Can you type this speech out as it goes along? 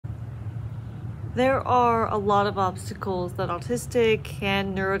There are a lot of obstacles that autistic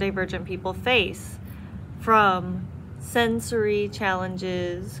and neurodivergent people face, from sensory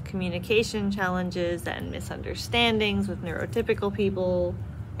challenges, communication challenges, and misunderstandings with neurotypical people,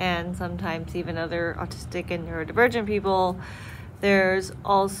 and sometimes even other autistic and neurodivergent people. There's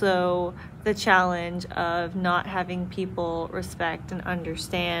also the challenge of not having people respect and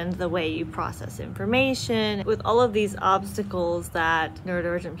understand the way you process information. With all of these obstacles that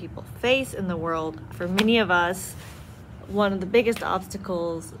neurodivergent people face in the world, for many of us, one of the biggest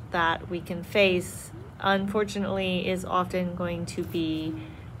obstacles that we can face, unfortunately, is often going to be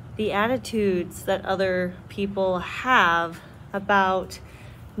the attitudes that other people have about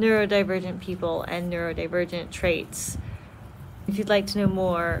neurodivergent people and neurodivergent traits. If you'd like to know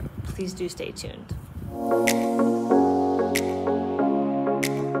more, please do stay tuned.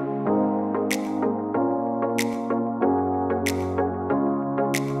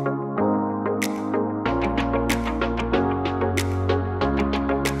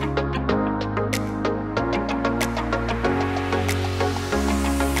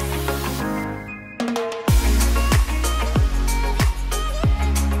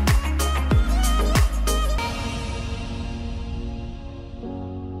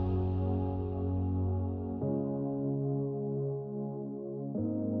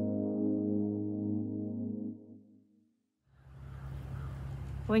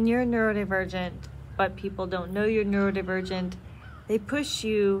 When you're neurodivergent, but people don't know you're neurodivergent, they push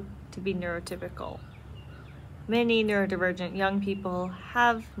you to be neurotypical. Many neurodivergent young people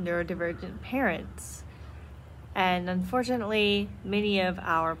have neurodivergent parents. And unfortunately, many of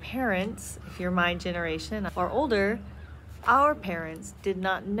our parents, if you're my generation or older, our parents did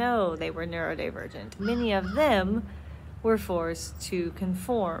not know they were neurodivergent. Many of them were forced to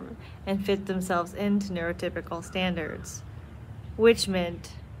conform and fit themselves into neurotypical standards, which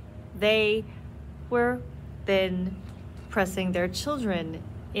meant they were then pressing their children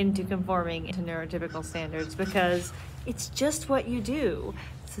into conforming into neurotypical standards because it's just what you do.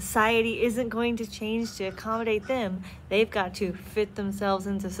 Society isn't going to change to accommodate them. They've got to fit themselves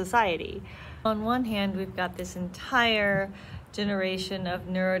into society. On one hand, we've got this entire generation of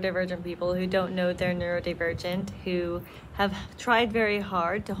neurodivergent people who don't know they're neurodivergent, who have tried very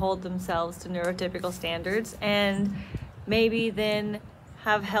hard to hold themselves to neurotypical standards and maybe then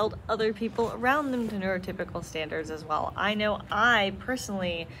have held other people around them to neurotypical standards as well. I know I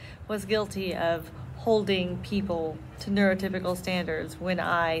personally was guilty of holding people to neurotypical standards when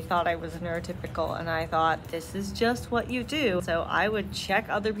I thought I was neurotypical and I thought this is just what you do. So I would check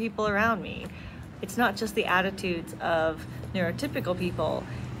other people around me. It's not just the attitudes of neurotypical people,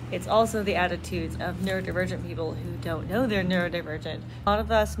 it's also the attitudes of neurodivergent people who don't know they're neurodivergent. A lot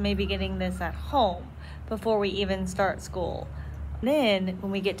of us may be getting this at home before we even start school. Then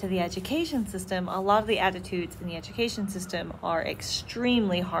when we get to the education system, a lot of the attitudes in the education system are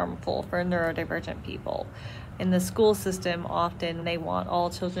extremely harmful for neurodivergent people. In the school system, often they want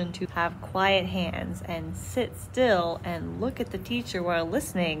all children to have quiet hands and sit still and look at the teacher while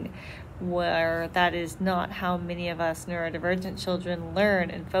listening, where that is not how many of us neurodivergent children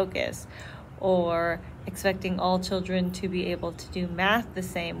learn and focus. Or expecting all children to be able to do math the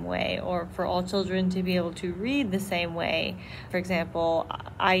same way, or for all children to be able to read the same way. For example,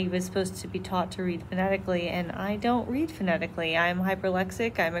 I was supposed to be taught to read phonetically, and I don't read phonetically. I'm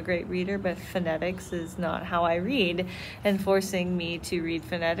hyperlexic, I'm a great reader, but phonetics is not how I read, and forcing me to read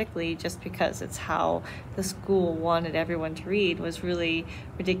phonetically just because it's how the school wanted everyone to read was really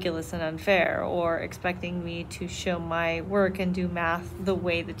ridiculous and unfair. Or expecting me to show my work and do math the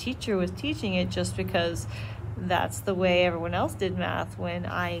way the teacher was teaching it just because that's the way everyone else did math, when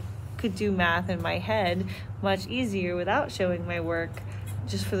I could do math in my head much easier without showing my work,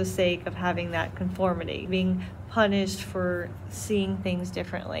 just for the sake of having that conformity, being punished for seeing things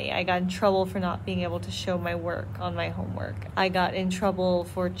differently. I got in trouble for not being able to show my work on my homework. I got in trouble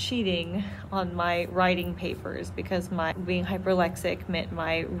for cheating on my writing papers because my being hyperlexic meant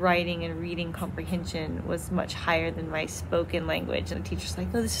my writing and reading comprehension was much higher than my spoken language. And the teacher's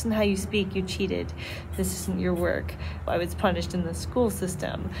like, no, this isn't how you speak, you cheated. This isn't your work. I was punished in the school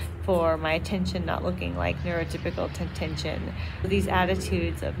system for my attention not looking like neurotypical attention. These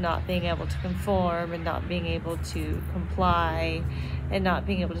attitudes of not being able to conform and not being able to comply and not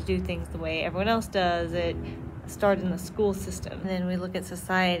being able to do things the way everyone else does, it started in the school system. And then we look at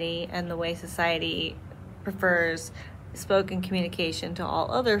society and the way society prefers spoken communication to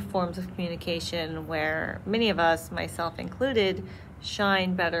all other forms of communication, where many of us, myself included,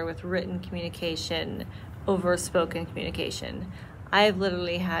 shine better with written communication over spoken communication. I've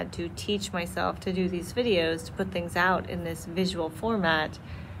literally had to teach myself to do these videos, to put things out in this visual format,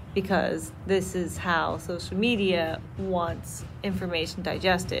 because this is how social media wants information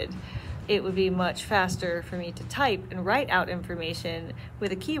digested. It would be much faster for me to type and write out information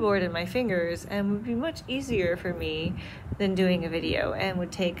with a keyboard and my fingers, and would be much easier for me than doing a video, and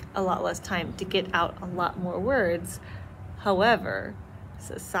would take a lot less time to get out a lot more words. However,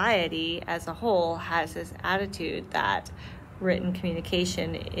 society as a whole has this attitude that written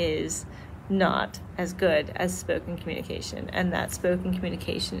communication is not as good as spoken communication, and that spoken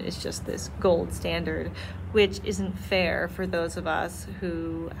communication is just this gold standard, which isn't fair for those of us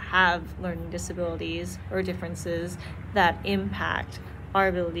who have learning disabilities or differences that impact our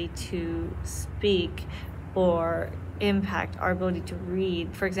ability to speak or impact our ability to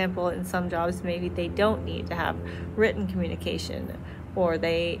read. For example, in some jobs, maybe they don't need to have written communication, or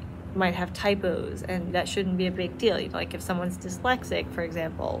they might have typos, and that shouldn't be a big deal. Like if someone's dyslexic, for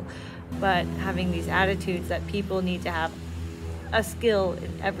example. But having these attitudes that people need to have a skill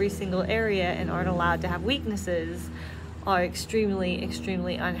in every single area and aren't allowed to have weaknesses are extremely,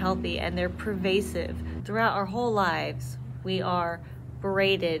 extremely unhealthy, and they're pervasive. Throughout our whole lives, we are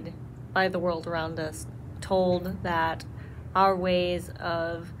berated by the world around us, told that our ways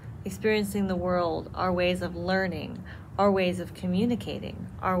of experiencing the world, our ways of learning, our ways of communicating,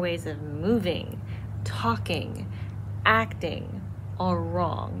 our ways of moving, talking, acting are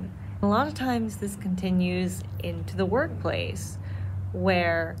wrong. A lot of times this continues into the workplace,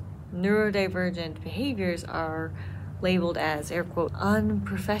 where neurodivergent behaviors are labeled as, air quote,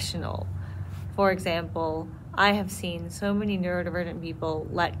 unprofessional. For example, I have seen so many neurodivergent people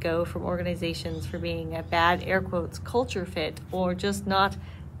let go from organizations for being a bad, air quotes, culture fit, or just not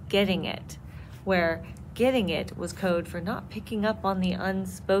getting it, where getting it was code for not picking up on the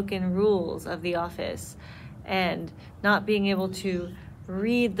unspoken rules of the office and not being able to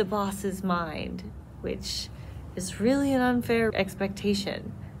read the boss's mind, which is really an unfair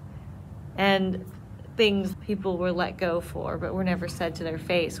expectation. And things people were let go for but were never said to their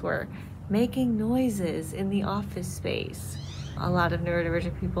face were making noises in the office space. A lot of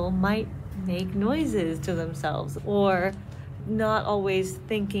neurodivergent people might make noises to themselves, or not always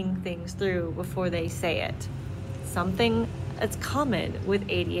thinking things through before they say it. Something that's common with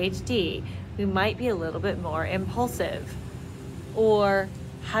ADHD. We might be a little bit more impulsive, or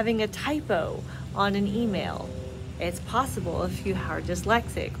having a typo on an email. It's possible if you are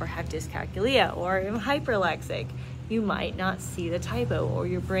dyslexic or have dyscalculia or are hyperlexic, you might not see the typo, or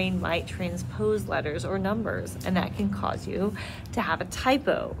your brain might transpose letters or numbers, and that can cause you to have a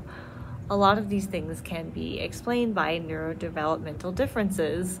typo. A lot of these things can be explained by neurodevelopmental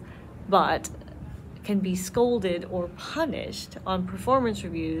differences, but can be scolded or punished on performance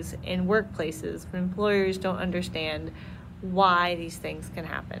reviews in workplaces when employers don't understand why these things can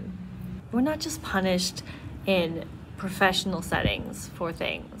happen. We're not just punished in professional settings for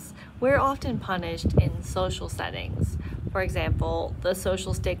things. We're often punished in social settings. For example, the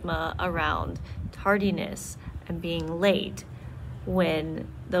social stigma around tardiness and being late, when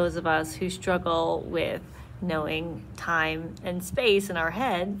those of us who struggle with knowing time and space in our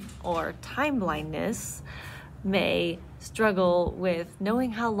head, or time blindness, may struggle with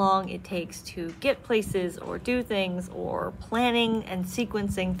knowing how long it takes to get places or do things, or planning and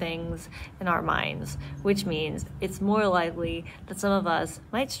sequencing things in our minds, which means it's more likely that some of us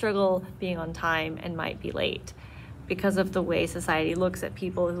might struggle being on time and might be late because of the way society looks at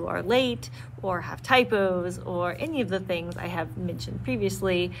people who are late or have typos or any of the things I have mentioned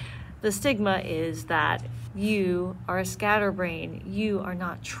previously. The stigma is that you are a scatterbrain, you are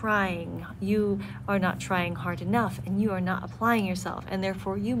not trying hard enough, and you are not applying yourself, and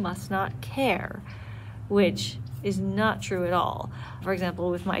therefore you must not care, which is not true at all. For example,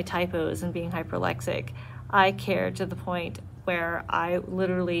 with my typos and being hyperlexic, I care to the point where I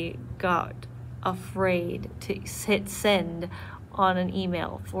literally got afraid to hit send on an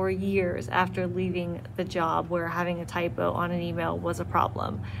email for years after leaving the job where having a typo on an email was a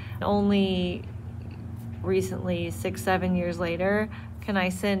problem. Only recently, 6-7 years later, can I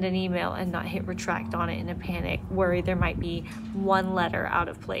send an email and not hit retract on it in a panic, worried there might be one letter out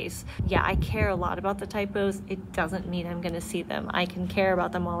of place. Yeah, I care a lot about the typos. It doesn't mean I'm gonna see them. I can care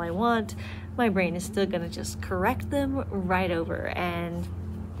about them all I want. My brain is still gonna just correct them right over, and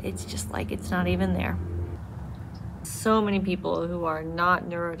it's just like it's not even there. So many people who are not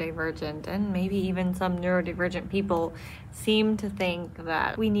neurodivergent, and maybe even some neurodivergent people, seem to think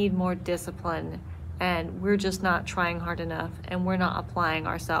that we need more discipline and we're just not trying hard enough and we're not applying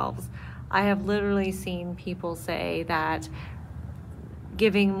ourselves. I have literally seen people say that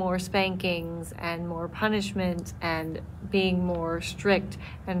giving more spankings and more punishment and being more strict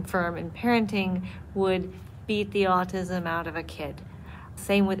and firm in parenting would beat the autism out of a kid.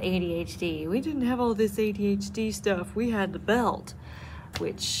 Same with ADHD. We didn't have all this ADHD stuff. We had the belt,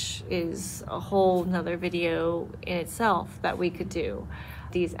 which is a whole nother video in itself that we could do.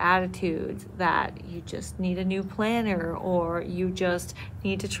 These attitudes that you just need a new planner, or you just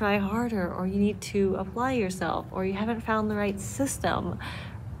need to try harder, or you need to apply yourself, or you haven't found the right system.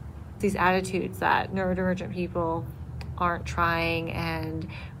 These attitudes that neurodivergent people aren't trying, and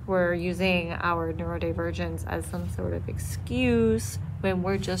we're using our neurodivergence as some sort of excuse when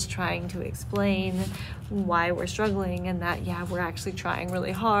we're just trying to explain why we're struggling, and that, yeah, we're actually trying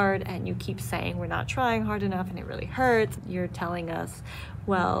really hard, and you keep saying we're not trying hard enough and it really hurts. You're telling us,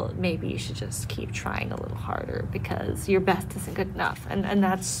 well, maybe you should just keep trying a little harder because your best isn't good enough. And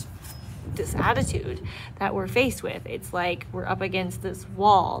that's this attitude that we're faced with. It's like we're up against this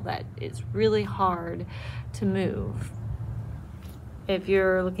wall that is really hard to move. If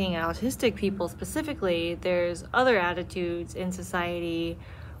you're looking at autistic people specifically, there's other attitudes in society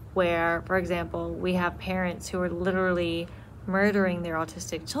where, for example, we have parents who are literally murdering their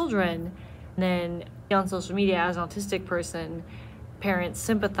autistic children, and then on social media, as an autistic person, parents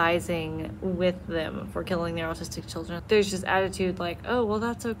sympathizing with them for killing their autistic children. There's this attitude like, oh, well,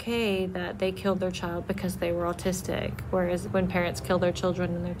 that's okay that they killed their child because they were autistic. Whereas when parents kill their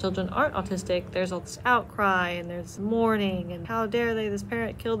children and their children aren't autistic, there's all this outcry and there's mourning and how dare they, this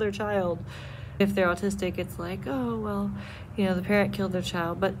parent killed their child. If they're autistic, it's like, oh, well, you know, the parent killed their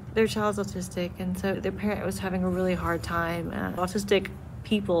child, but their child's autistic, and so their parent was having a really hard time. Autistic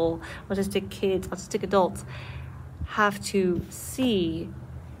people, autistic kids, autistic adults have to see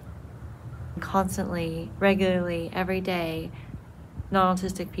constantly, regularly, every day,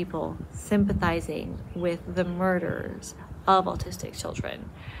 non-autistic people sympathizing with the murders of autistic children,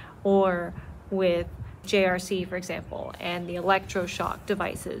 or with JRC, for example, and the electroshock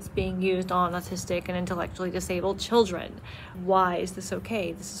devices being used on autistic and intellectually disabled children. Why is this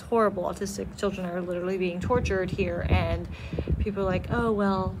okay? This is horrible. Autistic children are literally being tortured here, and people are like, oh,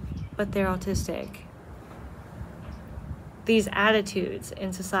 well, but they're autistic. These attitudes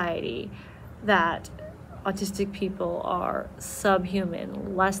in society that autistic people are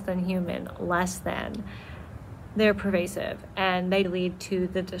subhuman, less than human, less than, they're pervasive, and they lead to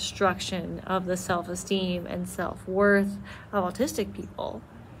the destruction of the self-esteem and self-worth of autistic people.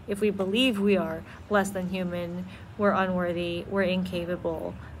 If we believe we are less than human, we're unworthy, we're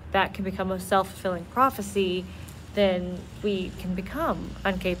incapable, that can become a self-fulfilling prophecy. Then we can become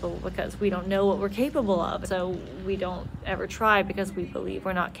incapable because we don't know what we're capable of. So we don't ever try because we believe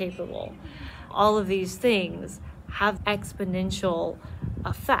we're not capable. All of these things have exponential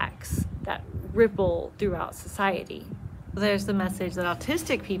effects that ripple throughout society. There's the message that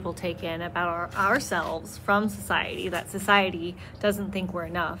autistic people take in about ourselves from society, that society doesn't think we're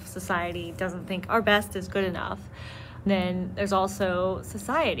enough. Society doesn't think our best is good enough. Then there's also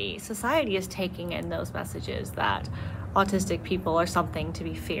society. Society is taking in those messages that autistic people are something to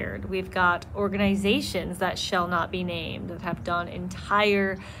be feared. We've got organizations that shall not be named that have done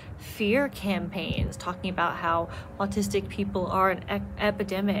entire fear campaigns talking about how autistic people are an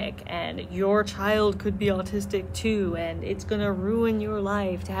epidemic and your child could be autistic too, and it's gonna ruin your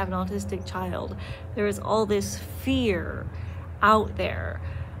life to have an autistic child. There is all this fear out there.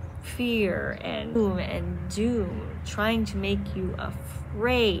 Fear and gloom and doom trying to make you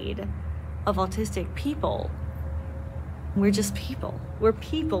afraid of autistic people. We're just people. We're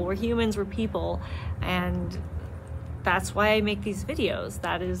people. We're humans. We're people. And that's why I make these videos.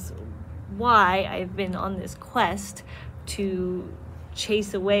 That is why I've been on this quest to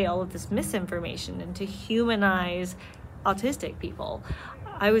chase away all of this misinformation and to humanize autistic people.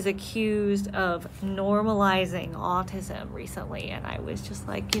 I was accused of normalizing autism recently, and I was just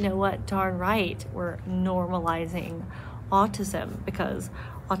like, you know what, darn right, we're normalizing autism because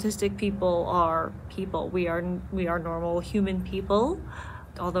autistic people are people. We are normal human people,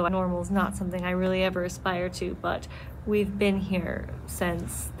 although normal is not something I really ever aspire to, but we've been here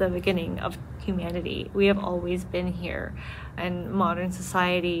since the beginning of humanity. We have always been here, and modern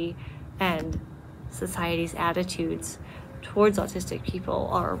society and society's attitudes towards autistic people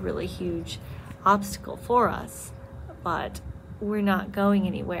are a really huge obstacle for us, but we're not going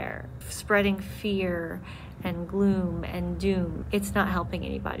anywhere. Spreading fear and gloom and doom, it's not helping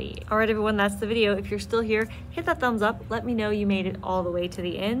anybody. All right, everyone, that's the video. If you're still here, hit that thumbs up. Let me know you made it all the way to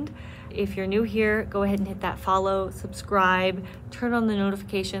the end. If you're new here, go ahead and hit that follow, subscribe, turn on the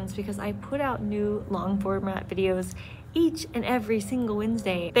notifications because I put out new long format videos each and every single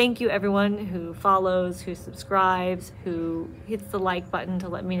Wednesday. Thank you everyone who follows, who subscribes, who hits the like button to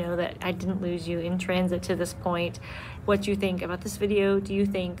let me know that I didn't lose you in transit to this point. What you think about this video? Do you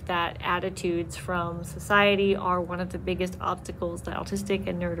think that attitudes from society are one of the biggest obstacles that autistic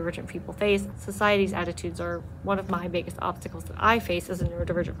and neurodivergent people face? Society's attitudes are one of my biggest obstacles that I face as a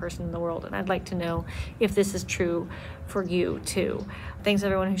neurodivergent person in the world, and I'd like to know if this is true for you too. Thanks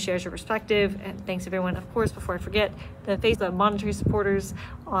everyone who shares your perspective, and thanks everyone, of course, before I forget, the monetary supporters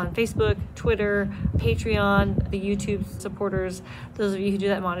on Facebook, Twitter, Patreon, the YouTube supporters, those of you who do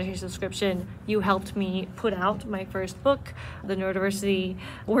that monetary subscription. You helped me put out my first book. The neurodiversity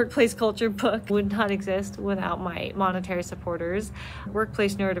workplace culture book would not exist without my monetary supporters.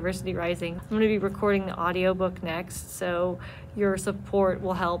 Workplace Neurodiversity Rising. I'm going to be recording the audiobook next, so your support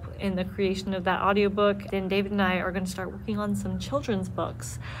will help in the creation of that audiobook. Then David and I are going to start working on some children's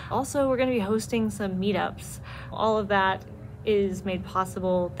books. Also, we're going to be hosting some meetups. All of that is made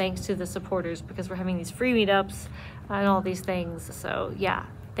possible thanks to the supporters, because we're having these free meetups and all these things. So yeah,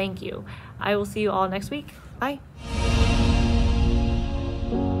 thank you. I will see you all next week. Bye.